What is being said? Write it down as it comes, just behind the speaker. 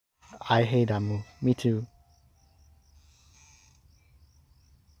I hate that move. Me too.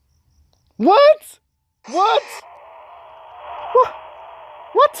 What? What? What?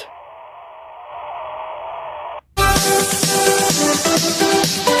 What?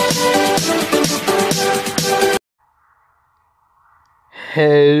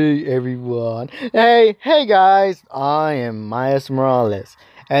 Hey everyone. Hey guys. I am Miles Morales.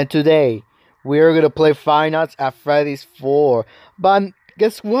 And today we're gonna play Five Nights at Freddy's 4. But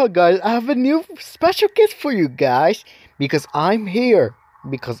guess what guys? I have a new special gift for you guys. Because I'm here.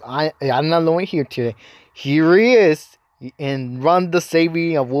 Because I'm not alone here today. Here he is. And run the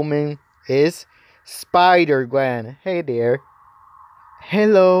saving a woman is Spider Gwen. Hey there.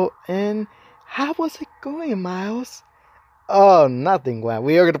 Hello, and how was it going, Miles? Oh, nothing, Gwen.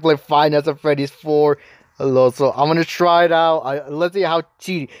 We are gonna play Five Nights at Freddy's 4. Hello, so I'm gonna try it out. Let's see how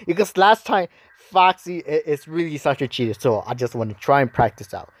cheating. Because last time, Foxy is really such a cheater, so I just want to try and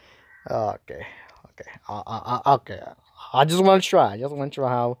practice out. Okay. I just want to try. I just want to try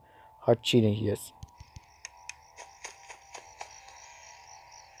how cheating he is.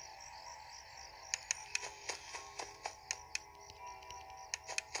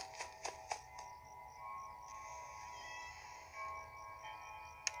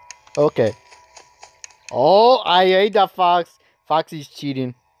 Okay. Oh, I hate that Fox. Foxy's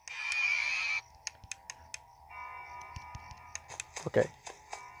cheating. Okay.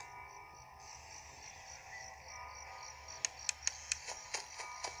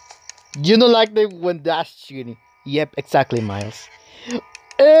 You don't like the when that's cheating. Yep, exactly, Miles.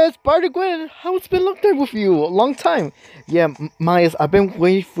 It's Party Gwen. How it's been long time with you? A long time. Yeah, Miles, I've been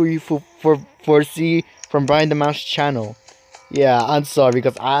waiting for you for see from Brian the Mouse channel. Yeah, I'm sorry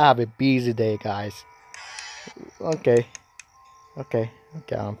because I have a busy day, guys. Okay, okay.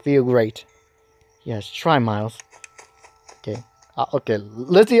 I feel great. Yes, try Miles. Okay, okay.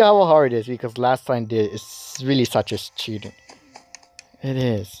 Let's see how hard it is because last time did is really such as cheating. It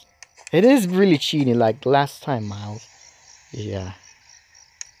is. It is really cheating like last time, Miles. Yeah.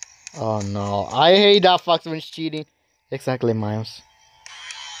 Oh no. I hate that Fox when it's cheating. Exactly, Miles.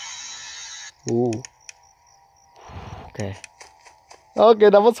 Ooh. Okay. Okay,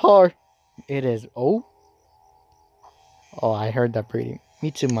 that was hard. It is. Oh. Oh, I heard that breathing.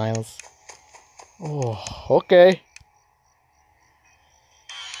 Me too, Miles. Oh, okay.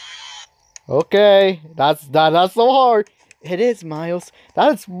 Okay. That's so hard. It is, Miles.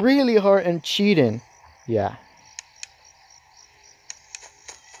 That's really hard and cheating. Yeah.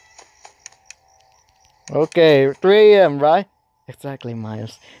 Okay, 3 a.m., right? Exactly,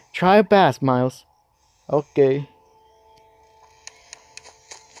 Miles. Try fast, Miles. Okay.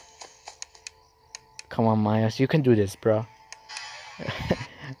 Come on, Miles. You can do this, bro.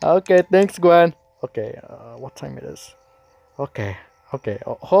 Okay, thanks, Gwen. Okay, what time it is? Okay, okay.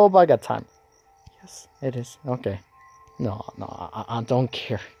 Oh, hope I got time. Yes, it is. Okay. No, I don't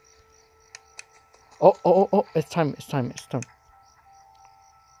care. Oh, it's time, it's time, it's time.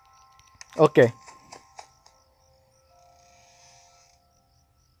 Okay.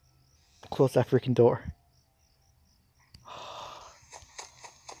 Close that freaking door.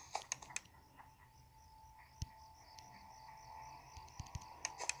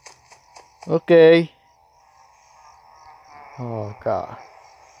 Okay. Oh, God.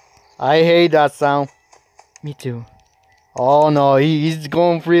 I hate that sound. Me too. Oh, no, he's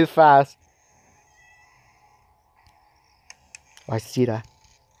going really fast. I see that.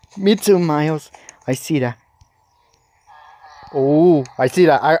 Me too, Miles. I see that. Oh, I see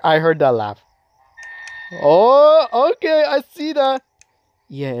that. I heard that laugh. Oh, okay, I see that.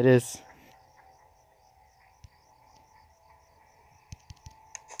 Yeah, it is.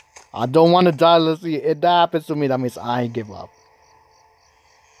 I don't want to die. Let's see. If that happens to me, that means I give up.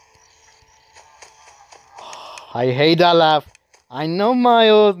 I hate that laugh. I know,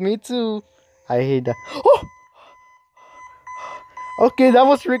 Miles. Me too. I hate that. Oh! Okay, that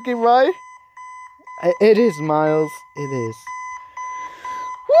was tricky, right? It is, Miles. It is.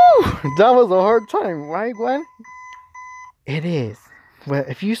 Woo! That was a hard time, right, Gwen? It is. Well,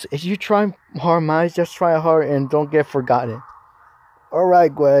 if you try hard, Miles, just try hard and don't get forgotten. All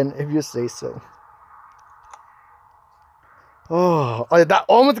right, Gwen, if you say so. Oh, that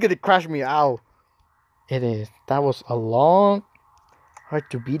almost gonna crash me out. It is. That was a long,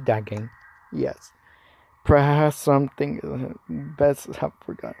 hard to beat that game. Yes. Perhaps something best have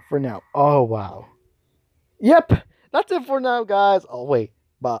forgotten for now. Oh wow. Yep. That's it for now, guys. Oh wait,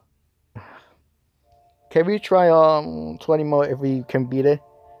 but can we try 20 more if we can beat it?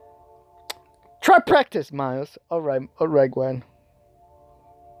 Try practice, Miles. Alright, Gwen.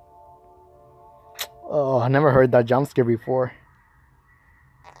 Oh, I never heard that jump scare before.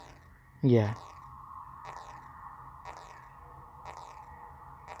 Yeah.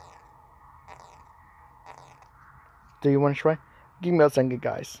 Do you want to try? Give me a second,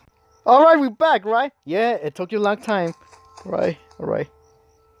 guys. Alright, we're back, right? Yeah, it took you a long time. Right, alright.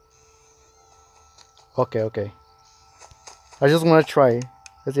 Okay, okay. I just want to try.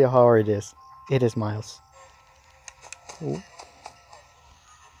 Let's see how hard it is. It is Miles. Ooh.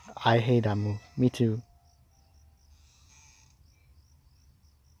 I hate that move. Me too.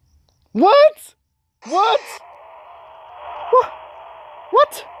 What? What? What?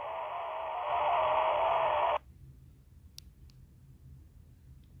 What?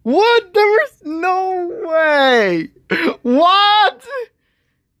 What? There is no way. What?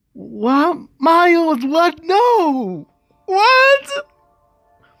 What? Miles, what? No. What?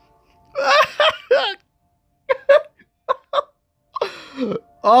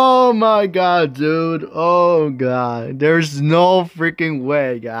 Oh my god, dude. Oh god. There's no freaking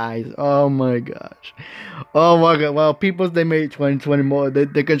way, guys. Oh my gosh. Oh my god. Well, people, they made 2020 more.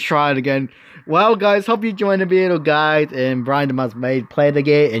 They can try it again. Well, guys, hope you joined the video, guys. And Brian the Mouse may play the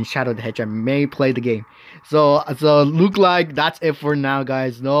game, and Shadow the Hedgehog may play the game. So look like that's it for now,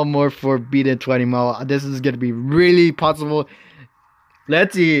 guys. No more for beating 20 more. This is gonna be really possible.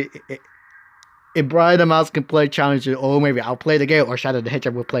 Let's see if Brian the Mouse can play challenges, or maybe I'll play the game, or Shadow the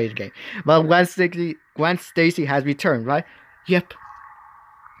Hedgehog will play the game. But Gwen Stacy has returned, right? Yep.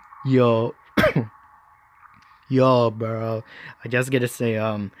 Yo. Yo, bro. I just gotta say,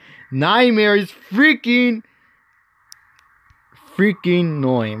 Nightmare is freaking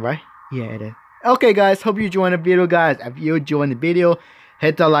annoying, right? Yeah, it is. Okay, guys, hope you enjoyed the video, guys. If you enjoyed the video,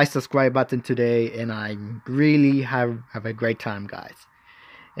 hit the like, subscribe button today, and I really have a great time, guys.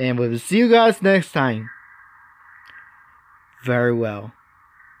 And we'll see you guys next time. Very well.